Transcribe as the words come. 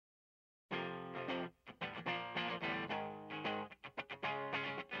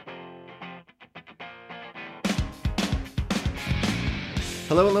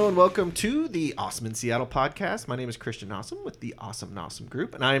Hello, and welcome to the Awesome in Seattle podcast. My name is Christian Awesome with the Awesome Awesome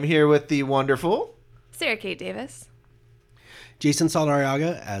Group, and I am here with the wonderful Sarah Kate Davis. Jason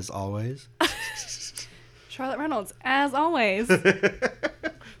Saldarriaga, as always. Charlotte Reynolds, as always.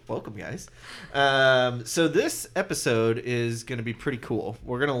 Welcome, guys. So this episode is going to be pretty cool.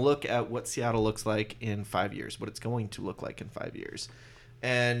 We're going to look at what Seattle looks like in 5 years, what it's going to look like in 5 years.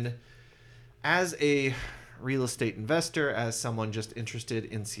 And as a real estate investor, as someone just interested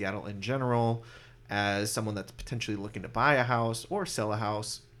in Seattle in general, as someone that's potentially looking to buy a house or sell a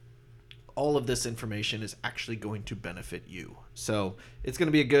house, all of this information is actually going to benefit you. So it's going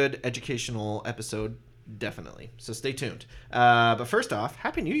to be a good educational episode, definitely. So stay tuned. But first off,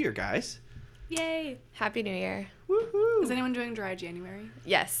 Happy New Year, guys. Yay. Happy New Year. Woohoo. Is anyone doing dry January?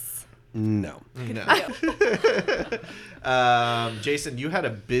 Yes. No. No. Jason, you had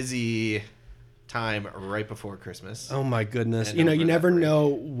a busy time right before Christmas. Oh my goodness. And You over never that break. know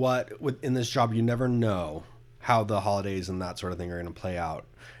what in this job, you never know how the holidays and that sort of thing are going to play out.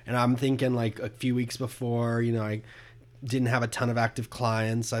 And I'm thinking like a few weeks before, I didn't have a ton of active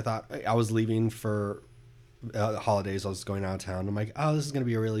clients. I thought I was leaving for the holidays. I was going out of town. I'm like, oh, this is going to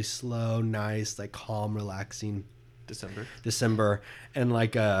be a really slow, nice, like calm, relaxing December. And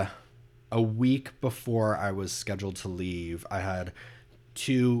like a week before I was scheduled to leave, I had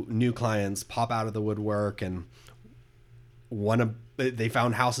 2 new clients pop out of the woodwork, and they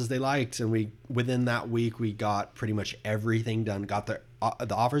found houses they liked, and within that week we got pretty much everything done, got the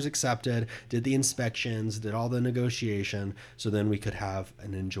offers accepted, did the inspections, did all the negotiation, so then we could have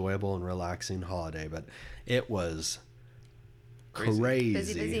an enjoyable and relaxing holiday. But it was crazy.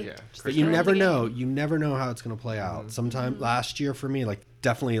 Busy. Yeah. But you never know how it's going to play out. Sometime last year for me, like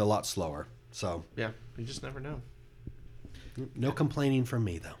definitely a lot slower. So Yeah, you just never know. no complaining from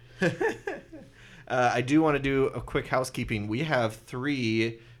me though. I do want to do a quick housekeeping. We have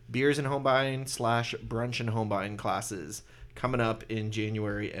 3 beers and home buying / brunch and home buying classes coming up in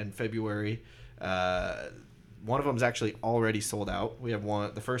January and February. One of them is actually already sold out. We have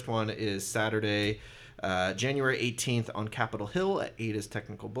one. The first one is Saturday, January 18th on Capitol Hill at Ada's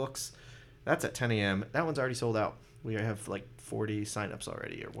Technical Books. That's at 10 a.m. That one's already sold out. We have like 40 signups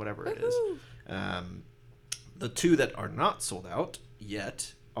already, or whatever it is. The 2 that are not sold out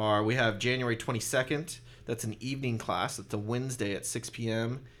yet we have January 22nd. That's an evening class. It's a Wednesday at 6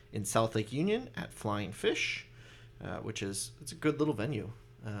 p.m. in South Lake Union at Flying Fish, it's a good little venue.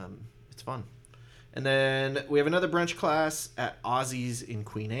 It's fun. And then we have another brunch class at Ozzy's in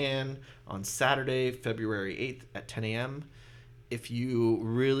Queen Anne on Saturday, February 8th at 10 a.m. If you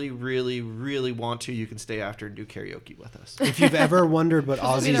really, really, really want to, you can stay after and do karaoke with us. If you've ever wondered what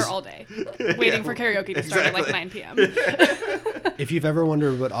I'll be there Ozzy's all day, waiting for karaoke to start at like 9 p.m. If you've ever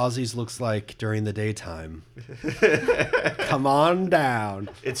wondered what Ozzy's looks like during the daytime, come on down.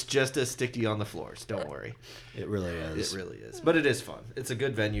 It's just as sticky on the floors. Don't worry. It really is. It really is. But it is fun. It's a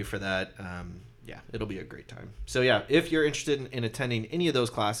good venue for that. Yeah, it'll be a great time. So yeah, if you're interested in attending any of those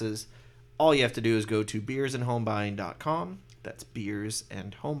classes, all you have to do is go to beersandhomebuying.com. That's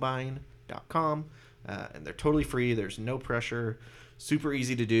beersandhomebuying.com. And they're totally free. There's no pressure. Super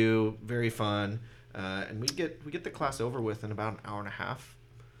easy to do. Very fun. And we get the class over with in about an hour and a half.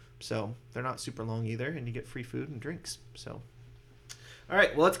 So they're not super long either. And you get free food and drinks. So, all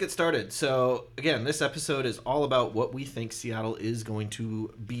right, well, let's get started. So again, this episode is all about what we think Seattle is going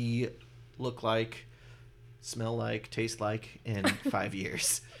to be, look like, smell like, taste like in 5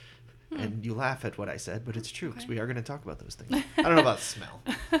 years. And you laugh at what I said, but it's true because we are going to talk about those things. I don't know about smell.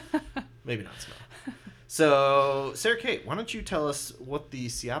 Maybe not smell. So, Sarah Kate, why don't you tell us what the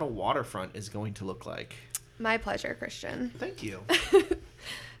Seattle waterfront is going to look like? My pleasure, Christian. Thank you.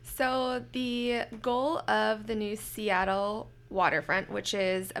 So the goal of the new Seattle waterfront, which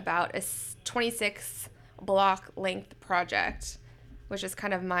is about a 26 block length project, which is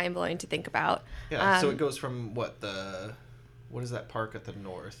kind of mind blowing to think about. Yeah, so it goes from what is that park at the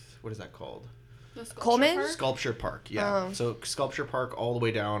north? What is that called? Coleman? Park? Sculpture Park, yeah. So Sculpture Park all the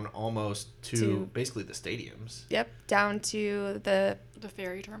way down almost to basically the stadiums. Yep, down to the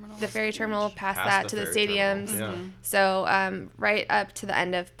ferry terminal. The ferry terminal, past Past that the to the ferry stadiums. terminal, yeah. So right up to the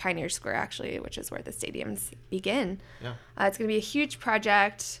end of Pioneer Square, actually, which is where the stadiums begin. Yeah. It's going to be a huge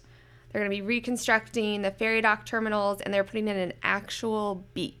project. They're going to be reconstructing the ferry dock terminals, and they're putting in an actual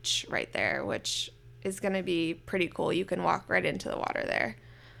beach right there, which is going to be pretty cool. You can walk right into the water there.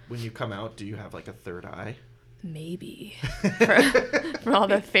 When you come out, do you have like a third eye? Maybe. For all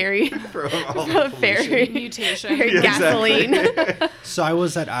the ferry. For all the ferry. Mutation. Ferry gasoline. So I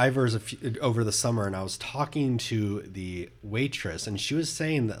was at Ivers over the summer, and I was talking to the waitress, and she was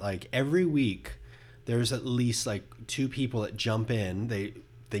saying that like every week there's at least like 2 people that jump in. They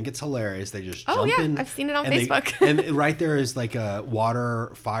think it's hilarious. They just Oh, jump yeah. in. I've seen it on and Facebook. and right there is like a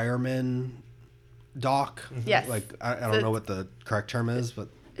water fireman dock. Yes. Like I don't know what the correct term is, but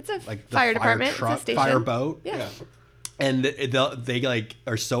It's a like the fire department. truck, it's a station. fire boat. Yeah. And they like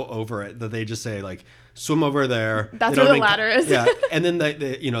are so over it that they just say like swim over there. That's They where don't the even- ladder is. Yeah, and then they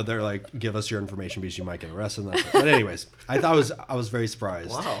they're like, give us your information because you might get arrested. And but anyways, I was very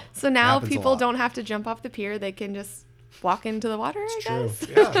surprised. Wow. So now Happens a people lot. don't have to jump off the pier. They can just walk into the water, I True. guess.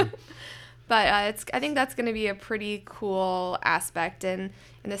 Yeah. But I think that's going to be a pretty cool aspect. And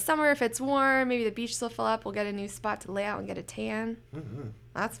in the summer, if it's warm, maybe the beach will fill up. We'll get a new spot to lay out and get a tan. Mm-hmm.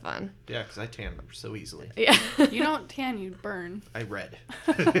 That's fun. Yeah, because I tan so easily. Yeah. You don't tan, you burn. I red.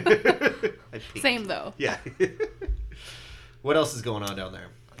 I pink. Same though. Yeah. What else is going on down there?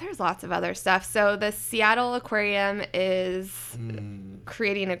 There's lots of other stuff. So the Seattle Aquarium is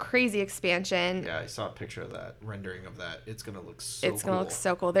creating a crazy expansion. Yeah, I saw a picture of that, rendering of that. It's going to look so It's going to cool. look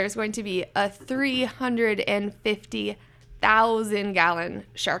so cool. There's going to be a 350,000 gallon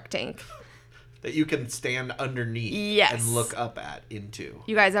shark tank. That you can stand underneath Yes. and look up at into.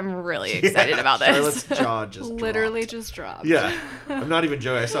 You guys, I'm really excited about this. Charlotte's jaw just Literally dropped. just dropped. Yeah. I'm not even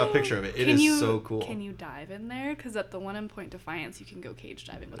joking. I saw a picture of it. It is so cool. Can you dive in there? Because at the one in Point Defiance, you can go cage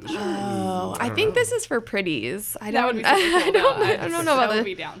diving with the shark. Oh, I think this is for pretties. I That don't, would be super cool. I don't know about I would the.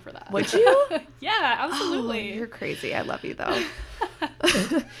 be down for that. Would you? Yeah, Oh, absolutely. you're crazy. I love you though.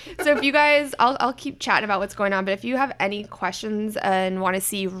 So if you guys, I'll keep chatting about what's going on, but if you have any questions and want to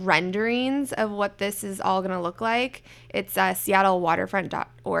see renderings of what this is all going to look like, it's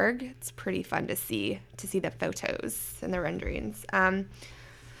seattlewaterfront.org. It's pretty fun to see the photos and the renderings.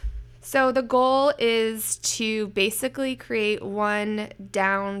 So the goal is to basically create one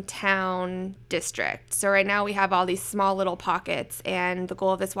downtown district. So right now we have all these small little pockets, and the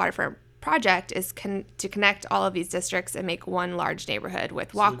goal of this waterfront project is to connect all of these districts and make one large neighborhood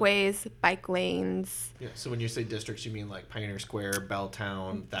with walkways, bike lanes. Yeah, so when you say districts, you mean like Pioneer Square,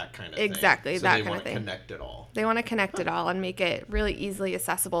 Belltown, that kind of thing. Exactly, So that they kind of want to thing. connect it all. They want to connect it all and make it really easily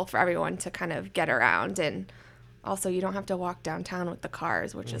accessible for everyone to kind of get around. And also, you don't have to walk downtown with the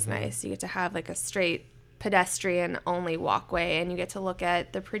cars, which is nice. You get to have like a straight pedestrian only walkway, and you get to look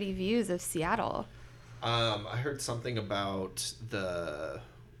at the pretty views of Seattle. I heard something about the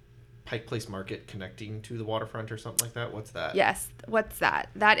Pike Place Market connecting to the waterfront or something like that. What's that? Yes. What's that?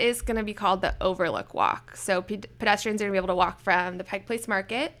 That is going to be called the Overlook Walk. So pedestrians are going to be able to walk from the Pike Place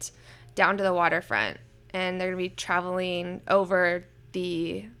Market down to the waterfront, and they're going to be traveling over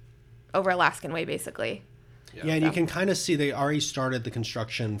Alaskan Way, basically. Yeah, and you can kind of see they already started the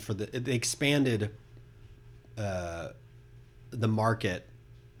construction for they expanded the market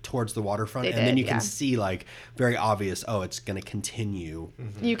towards the waterfront, They and then did, you can yeah. see like very obvious. Oh, it's going to continue.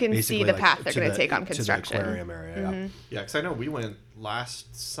 You can see basically, the like, path they're to going to the- take on to the construction. aquarium area. Yeah, because I know we went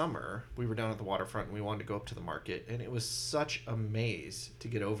last summer. We were down at the waterfront and we wanted to go up to the market, and it was such a maze to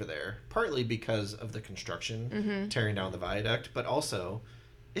get over there. Partly because of the construction tearing down the viaduct, but also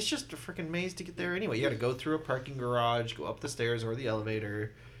it's just a freaking maze to get there anyway. You got to go through a parking garage, go up the stairs or the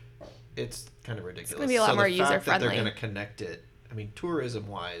elevator. It's kind of ridiculous. gonna be a lot more the fact that user-friendly. they're going to connect it, I mean,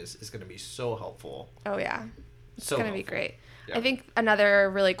 tourism-wise, is going to be so helpful. Oh, yeah. It's So going to be helpful. great. Yeah. I think another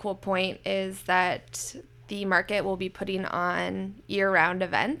really cool point is that the market will be putting on year-round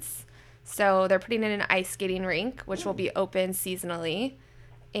events. So they're putting in an ice skating rink, which will be open seasonally.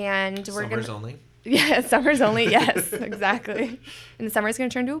 And we're Summers gonna, only. yeah, summer's only, yes, exactly. And the summer's going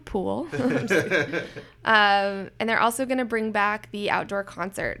to turn to a pool. And they're also going to bring back the outdoor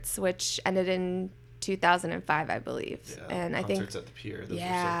concerts, which ended in 2005, I believe. Yeah, and I think, concerts at the pier. Those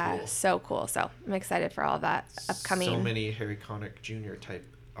yeah, are so cool. so I'm excited for all of that upcoming. So many Harry Connick Jr. type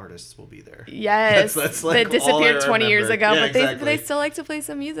artists will be there. Yes, That's that like all I disappeared 20 years remember. ago, Yeah, but exactly. they still like to play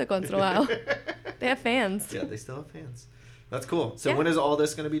some music once in a while. They have fans. Yeah, they still have fans. That's cool. So Yeah. when is all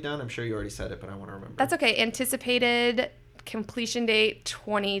this going to be done? I'm sure you already said it, but I want to remember. That's okay. Anticipated completion date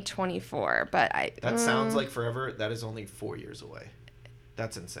 2024, but That sounds like forever. That is only 4 years away.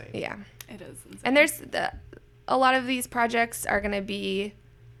 That's insane. yeah. It is insane. And there's a lot of these projects are going to be,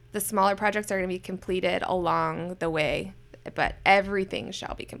 the smaller projects are going to be completed along the way, but everything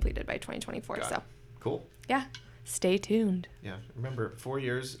shall be completed by 2024. Got So it. Cool. yeah, stay tuned. Yeah. Remember, 4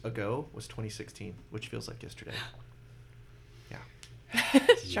 years ago was 2016, which feels like yesterday. Yeah.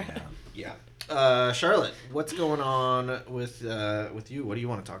 Yeah. Yeah. Charlotte, what's going on with you? What do you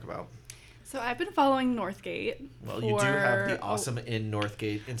want to talk about? So I've been following Northgate. Well, you do have the Awesome in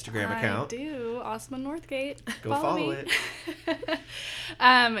Northgate Instagram account. I do. Awesome in Northgate. Go follow me. it.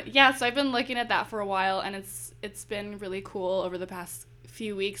 Yeah, so I've been looking at that for a while, and it's been really cool over the past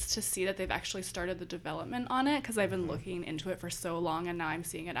few weeks to see that they've actually started the development on it, because I've been looking into it for so long, and now I'm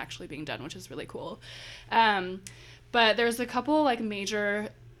seeing it actually being done, which is really cool. But there's a couple like major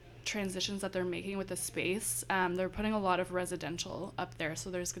transitions that they're making with the space. They're putting a lot of residential up there, so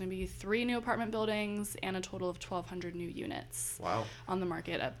there's going to be 3 new apartment buildings and a total of 1,200 new units Wow. on the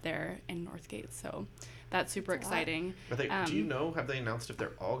market up there in Northgate. So that's super exciting. Are they, do you know, have they announced if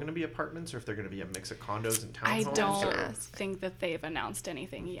they're all going to be apartments or if they're going to be a mix of condos and I townhomes? don't or- think that they've announced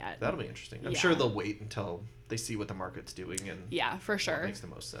anything yet. That'll be interesting. I'm Yeah. sure they'll wait until they see what the market's doing and Yeah, for what sure. makes the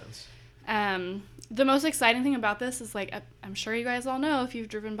most sense. The most exciting thing about this is, like, I'm sure you guys all know, if you've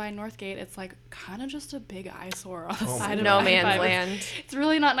driven by Northgate, it's like kind of just a big eyesore on the Oh side of No I-5. man's It's- land. It's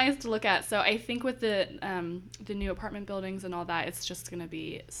really not nice to look at. So I think with the new apartment buildings and all that, it's just going to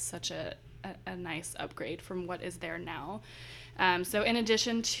be such a nice upgrade from what is there now. So in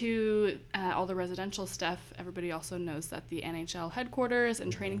addition to all the residential stuff, everybody also knows that the NHL headquarters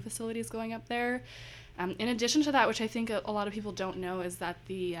and training facilities going up there. In addition to that, which I think a lot of people don't know, is that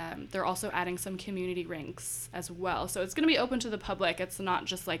they're also adding some community rinks as well. So it's going to be open to the public. It's not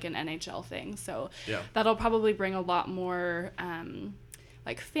just like an NHL thing. So Yeah. that'll probably bring a lot more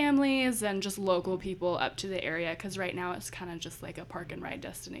like families and just local people up to the area, because right now it's kind of just like a park and ride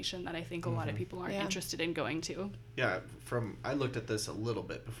destination that I think a lot of people aren't Yeah. interested in going to. Yeah, I looked at this a little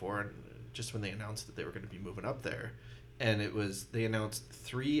bit before, and just when they announced that they were going to be moving up there, and they announced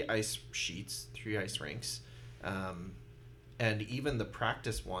 3 ice rinks, and even the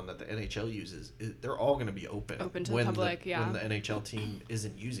practice one that the NHL uses, they're all going to be open Open to the when public, yeah. when the NHL team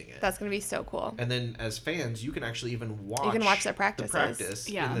isn't using it. That's going to be so cool. And then as fans, you can actually even watch their practices. the practice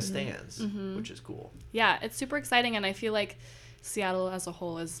Yeah. in the stands, which is cool. Yeah, it's super exciting, and I feel like Seattle as a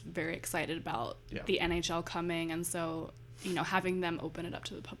whole is very excited about Yeah. the NHL coming, and so, you know, having them open it up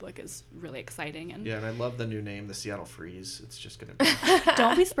to the public is really exciting. And Yeah, and I love the new name, the Seattle Freeze. It's just going to be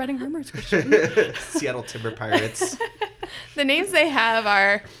don't be spreading rumors, Christian. Seattle Timber Pirates. The names they have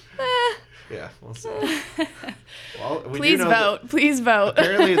are, Yeah, we'll see. Well, we do please know that vote. Please vote.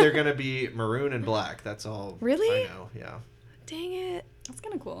 apparently they're going to be maroon and black. That's all Really? I know, yeah. Dang it. That's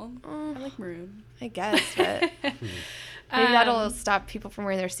kind of cool. I like maroon. I guess, but maybe that'll stop people from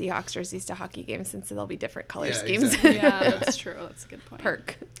wearing their Seahawks jerseys to hockey games, since there'll be different color Yeah, schemes. exactly. Yeah, that's true. That's a good point.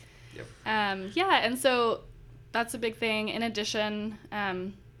 Perk. Yep. Yeah, and so that's a big thing. In addition,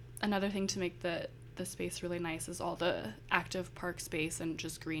 another thing to make the space really nice is all the active park space and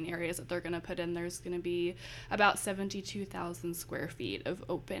just green areas that they're going to put in. There's going to be about 72,000 square feet of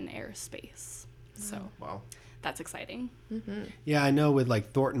open air space. So Wow. that's exciting. Yeah, I know with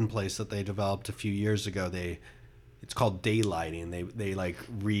like Thornton Place that they developed a few years ago, it's called daylighting. They like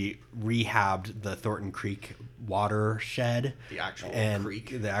rehabbed the Thornton Creek watershed. The actual and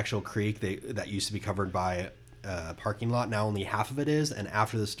creek. The actual creek that used to be covered by a parking lot. Now only half of it is, and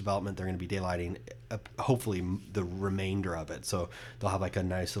after this development, they're going to be daylighting hopefully the remainder of it. So they'll have like a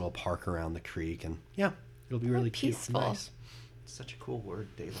nice little park around the creek, and yeah, it'll be really cute and peaceful. nice. Such a cool word,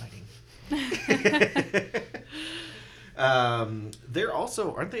 daylighting. They're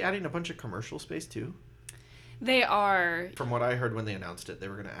also, aren't they adding a bunch of commercial space too? They are. From what I heard when they announced it, they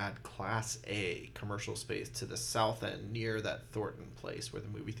were going to add Class A commercial space to the south end near that Thornton Place where the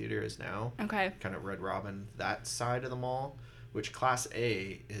movie theater is now. Okay. Kind of Red Robin, that side of the mall, which Class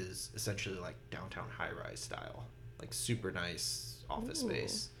A is essentially like downtown high-rise style, like super nice office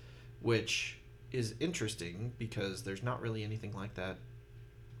space, which is interesting because there's not really anything like that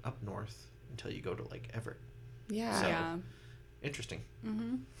up north until you go to like Everett. Yeah. So- Yeah. Interesting.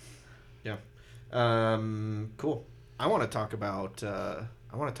 Mm-hmm. Yeah. Cool. I want to talk about a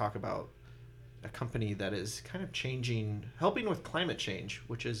company that is kind of helping with climate change,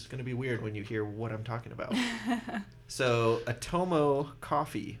 which is going to be weird when you hear what I'm talking about. So, Atomo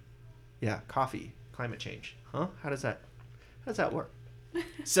Coffee. Yeah, coffee, climate change. Huh? How does that work?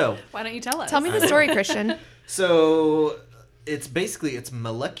 So, Why don't you tell us? Tell me the story, Christian. so it's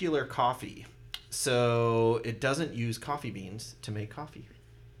molecular coffee. So, it doesn't use coffee beans to make coffee.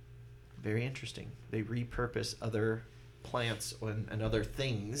 Very interesting. They repurpose other plants and other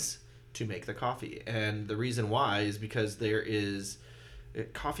things to make the coffee. And the reason why is because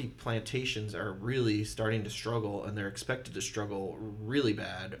coffee plantations are really starting to struggle, and they're expected to struggle really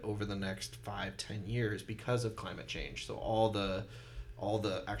bad over the next 5-10 years because of climate change. So all the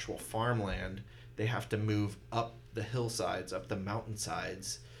actual farmland, they have to move up the hillsides, up the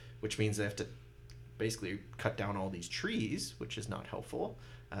mountainsides, which means they have to basically cut down all these trees, which is not helpful.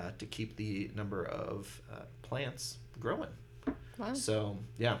 To keep the number of plants growing. Wow. So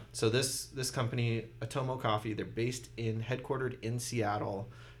yeah, so this company, Atomo Coffee, they're headquartered in Seattle.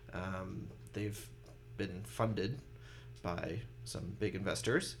 They've been funded by some big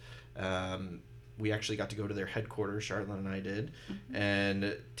investors. We actually got to go to their headquarters, Charlotte and I did,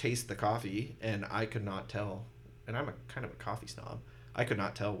 and taste the coffee, and I could not tell, and I'm a kind of a coffee snob, I could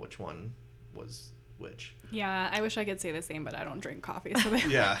not tell which one was which. Yeah, I wish I could say the same, but I don't drink coffee, so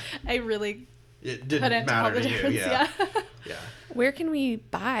Yeah. I really It didn't couldn't tell matter the to you. difference. Yeah. Yeah. Yeah. Where can we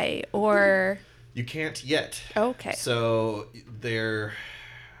buy or? You can't yet. Okay. So they're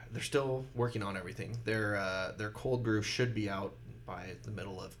still working on everything. Their cold brew should be out by the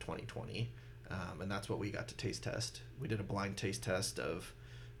middle of 2020, and that's what we got to taste test. We did a blind taste test of,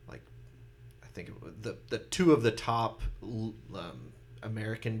 like, I think it was the two of the top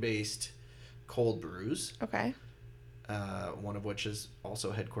American-based cold brews. Okay. One of which is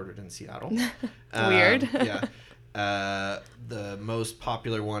also headquartered in Seattle. Weird. Yeah. The most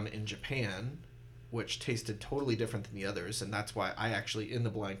popular one in Japan, which tasted totally different than the others, and that's why I actually, in the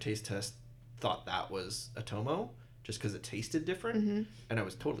blind taste test, thought that was Atomo, just because it tasted different, and I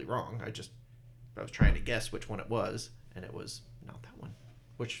was totally wrong. I was trying to guess which one it was, and it was not that one,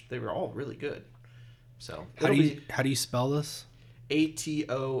 which they were all really good. So How do you spell this?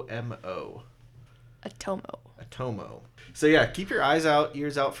 ATOMO. Atomo. Atomo. So yeah, keep your eyes out,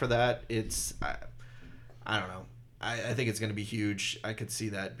 ears out for that. It's I don't know. I think it's going to be huge. I could see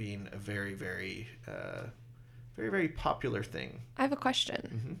that being a very, very, very, very popular thing. I have a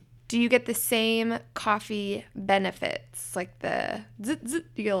question. Do you get the same coffee benefits, like the zit, zit,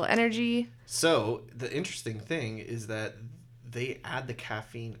 you get a little energy? So the interesting thing is that they add the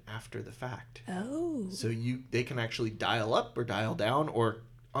caffeine after the fact. Oh. So they can actually dial up or dial down, or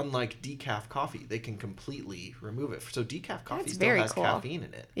unlike decaf coffee, they can completely remove it. So decaf coffee That's still very has cool. caffeine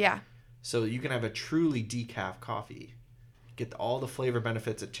in it. Yeah. So you can have a truly decaf coffee, get all the flavor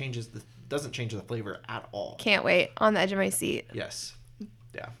benefits. It doesn't change the flavor at all. Can't wait. On the edge of my seat. Yes.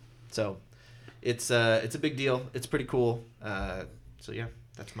 Yeah. So it's a big deal. It's pretty cool. So yeah,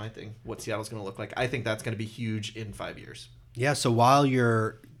 that's my thing. What Seattle's going to look like. I think that's going to be huge in 5 years. Yeah, so while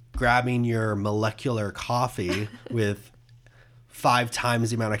you're grabbing your molecular coffee with 5 times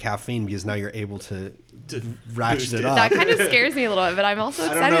the amount of caffeine, because now you're able to ratchet it up. That kind of scares me a little bit, but I'm also I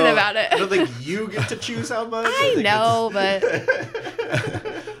don't excited know. about it. I don't think you get to choose how much. I think know, it's-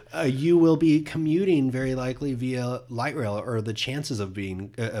 but You will be commuting very likely via light rail, or the chances of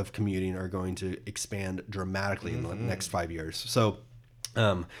commuting are going to expand dramatically in the next 5 years. So I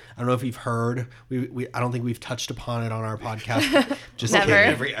don't know if you've heard. I don't think we've touched upon it on our podcast. Just Never.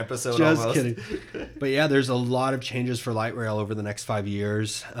 kidding. Every episode Just almost. kidding. But yeah, there's a lot of changes for light rail over the next 5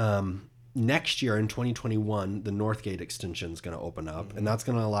 years. Next year in 2021, the Northgate extension is going to open up, and that's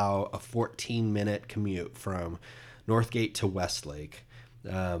going to allow a 14-minute commute from Northgate to Westlake.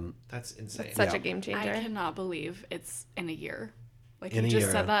 That's insane. such Yeah. a game I changer. cannot believe it's in a year. Like In you a just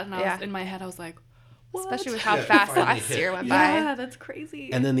year. said that, and Yeah. in my head I was like, what? Especially with how Yeah, fast finally last hit. year went Yeah, by. that's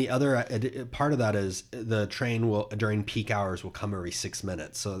crazy. And then the other part of that is the train will, during peak hours, will come every 6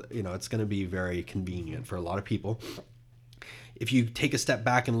 minutes. So, it's going to be very convenient for a lot of people. If you take a step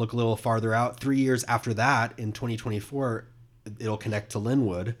back and look a little farther out, 3 years after that, in 2024, it'll connect to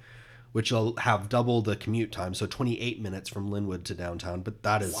Linwood, which will have double the commute time. So 28 minutes from Linwood to downtown. But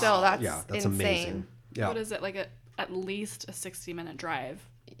that is, Still, that's that's insane. amazing. Yeah, What is it, like at least a 60-minute drive?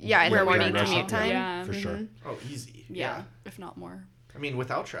 Yeah, in Where the we are morning now. commute time. Yeah. for sure. Oh, easy. Yeah, if not more. I mean,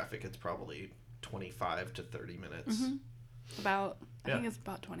 without traffic, it's probably 25 to 30 minutes. I Yeah. think it's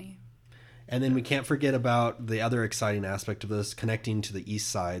about 20. And then we can't forget about the other exciting aspect of this, connecting to the east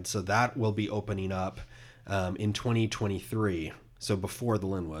side. So that will be opening up in 2023. So before the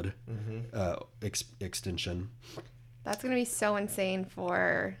Linwood extension. That's going to be so insane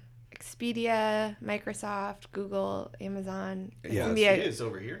for Expedia, Microsoft, Google, Amazon. It's Yeah. gonna be It a- is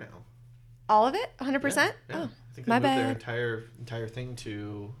over here now. all of it? 100%? Yeah. Oh, I think they my moved their bad. entire thing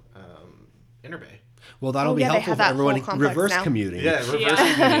to Interbay. Well, that'll Oh, be yeah, they helpful have for that everyone whole complex reverse now. commuting. Yeah, reverse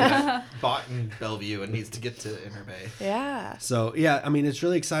Yeah. bought in Bellevue and needs to get to Interbay. Yeah. So, yeah, I mean, it's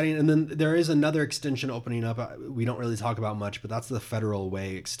really exciting. And then there is another extension opening up. We don't really talk about much, but that's the Federal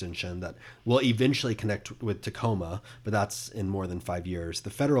Way extension that will eventually connect with Tacoma, but that's in more than 5 years. The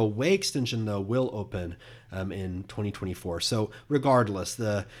Federal Way extension, though, will open in 2024. So regardless,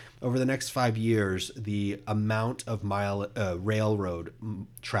 over the next 5 years, the amount of railroad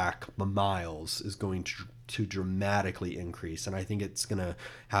track miles is going to dramatically increase. And I think it's going to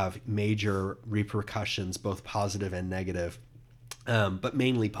have major repercussions, both positive and negative, but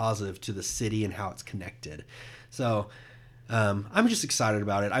mainly positive to the city and how it's connected. So I'm just excited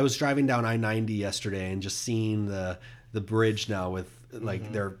about it. I was driving down I-90 yesterday and just seeing the bridge now with,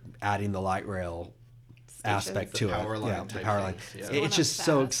 like, they're adding the light rail aspect to The power it. line Yeah, the type power line. things, yeah. It's Going just up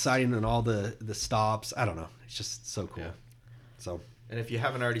so fast. exciting, and all the stops. I don't know. It's just so cool. Yeah. So And if you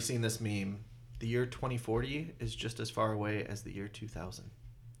haven't already seen this meme, the year 2040 is just as far away as the year 2000.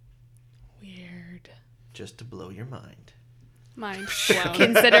 Weird. Just to blow your mind. Mind blown.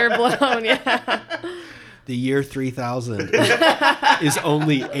 Consider blown. Yeah. the year 3000 is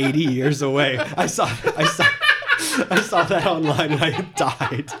only 80 years away. I saw that online and I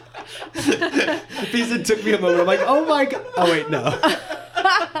died. Because it took me a moment. I'm like, oh my god. Oh wait, no.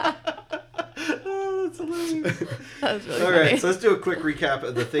 Oh, that's hilarious. That was really All funny. right, so let's do a quick recap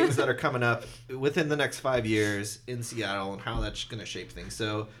of the things that are coming up within the next 5 years in Seattle and how that's going to shape things.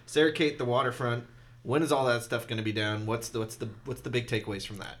 So, Sarah Kate, the waterfront. When is all that stuff going to be done? What's the big takeaways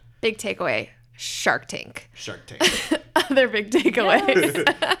from that? Big takeaway: Shark Tank. Shark Tank. Other big takeaways.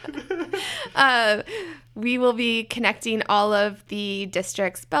 We will be connecting all of the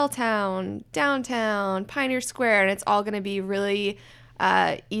districts: Belltown, Downtown, Pioneer Square, and it's all going to be really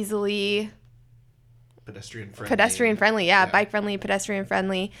easily Pedestrian friendly. Yeah. bike friendly, pedestrian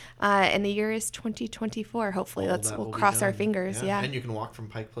friendly. And the year is 2024. Hopefully, All that we'll will be cross our done. fingers. Yeah. And you can walk from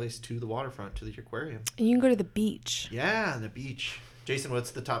Pike Place to the waterfront to the aquarium. And you can go to the beach. Yeah, the beach. Jason,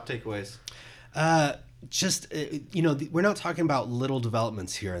 what's the top takeaways? We're not talking about little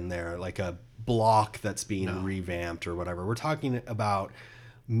developments here and there, like a block that's being revamped or whatever. We're talking about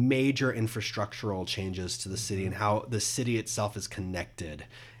major infrastructural changes to the city and how the city itself is connected.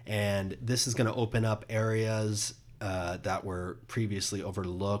 And this is going to open up areas that were previously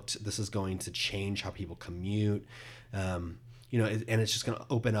overlooked. This is going to change how people commute. And it's just going to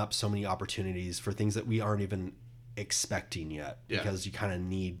open up so many opportunities for things that we aren't even expecting yet, because you kind of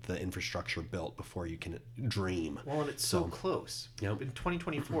need the infrastructure built before you can dream. Well, and it's so close. Yep. In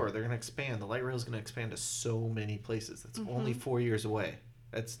 2024, they're going to expand. The light rail is going to expand to so many places. That's only 4 years away.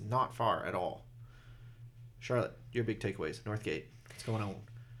 That's not far at all. Charlotte, your big takeaways. Northgate, what's going on?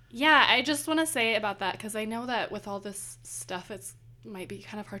 Yeah, I just want to say about that, because I know that with all this stuff, it's might be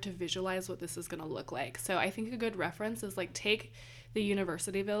kind of hard to visualize what this is going to look like. So I think a good reference is like take the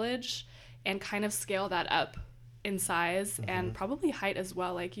University Village and kind of scale that up in size and probably height as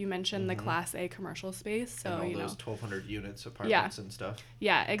well. Like you mentioned, the Class A commercial space. So And all those 1,200 units, apartments, Yeah. and stuff.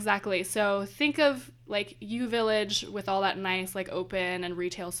 Yeah, exactly. So think of like U Village with all that nice like open and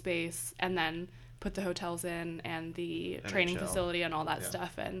retail space, and then put the hotels in and the training NHL. facility and all that Yeah.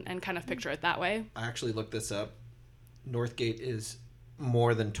 stuff, and kind of picture it that way. I actually looked this up. Northgate is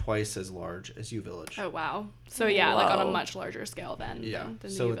more than twice as large as U Village. Oh, wow. So yeah, like on a Whoa. much larger scale than Yeah. than the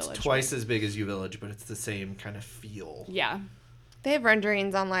So U it's Village. twice as big as U Village, but it's the same kind of feel. Yeah. They have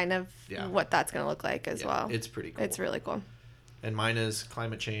renderings online of Yeah. what that's going to look like as Yeah, well. It's pretty cool. It's really cool. And mine is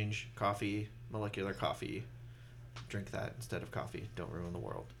climate change, coffee, molecular coffee. Drink that instead of coffee. Don't ruin the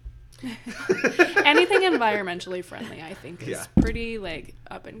world. Anything environmentally friendly, I think, is Yeah. pretty like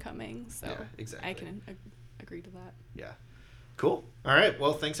up and coming. So Yeah, exactly. I can agree to that. Yeah. Cool. All right.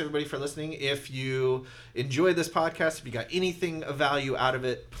 Well, thanks everybody for listening. If you enjoyed this podcast, if you got anything of value out of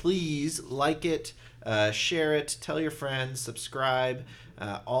it, please like it, share it, tell your friends, subscribe.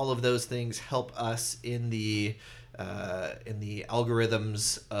 All of those things help us in the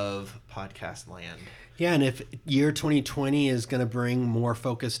algorithms of podcast land. Yeah, and if year 2020 is going to bring more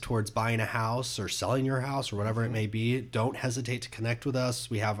focus towards buying a house or selling your house or whatever it may be, don't hesitate to connect with us.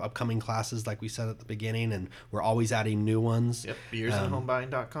 We have upcoming classes, like we said at the beginning, and we're always adding new ones. Yep.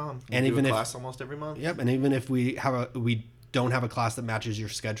 Beersandhomebuying.com. We and do even a if- class almost every month. Yep, and even if we don't have a class that matches your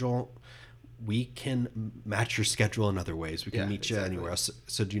schedule, we can match your schedule in other ways. We can Yeah, meet you exactly. anywhere.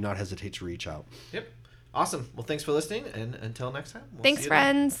 So do not hesitate to reach out. Yep. Awesome. Well, thanks for listening, and until next time. We'll Thanks, see you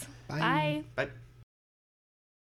then. friends. Bye. Bye.